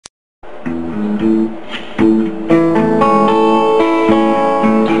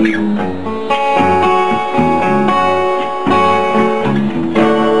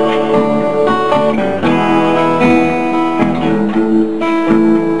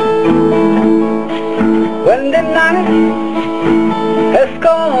night has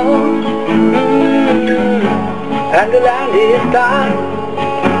gone, and the land is dark,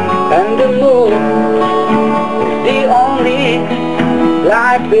 and the moon the only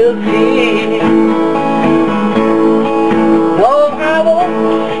light we'll see. No, I won't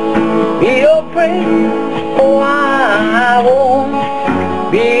be afraid. Oh, I won't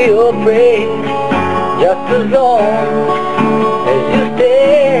be afraid, just as long as you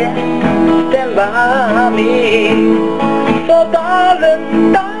stand by me. So darling,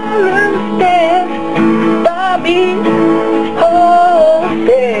 darling, stand by me. Oh,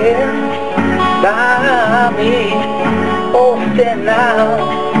 stand by me. Oh, stand now,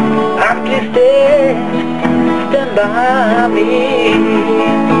 actually stand by me.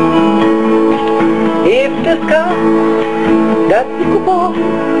 If the sky that you could walk,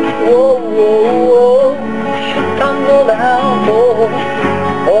 whoa, should tumble down,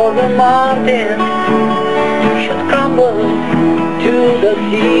 or the mountains should crumble to the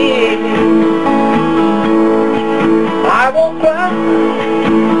sea, I won't cry,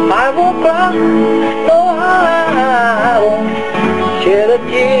 no, I won't shed a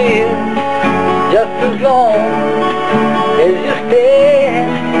tear, just as long as you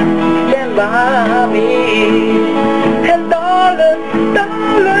stand by me. And darling,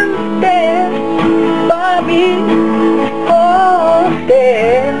 stand by me. Oh,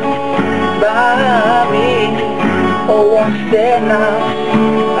 stand by me. Oh, won't stand now,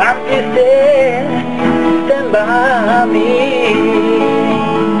 I'm just stand by me.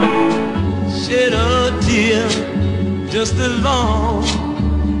 Shed a tear just as long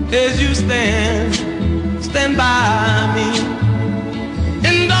as you stand by me.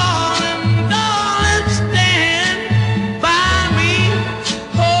 And darling, stand by me.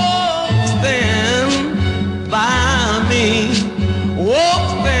 Oh, stand by me. Oh,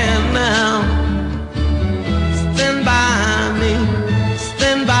 stand now. Stand by me.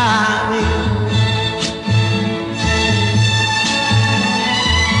 Stand by me.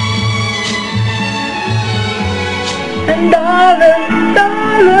 And darling,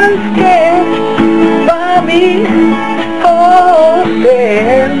 stand by me. Oh,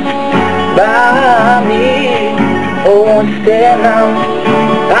 stand by me. Oh, won't stand now,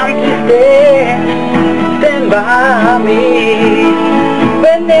 I'm just stand by me.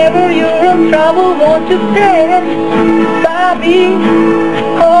 Whenever you're in trouble, won't you stand by me?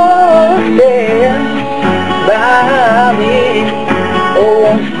 Oh, stand by me. Oh,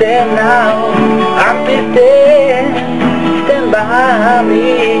 won't stand now, I'm just stand by me.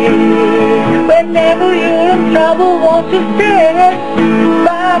 Whenever you're in trouble, won't you stand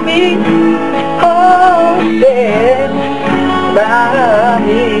by me? Oh, stand by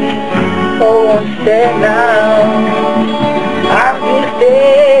me. Oh, won't stand now, I'm just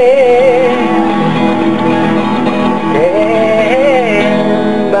stand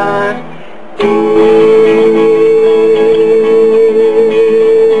by.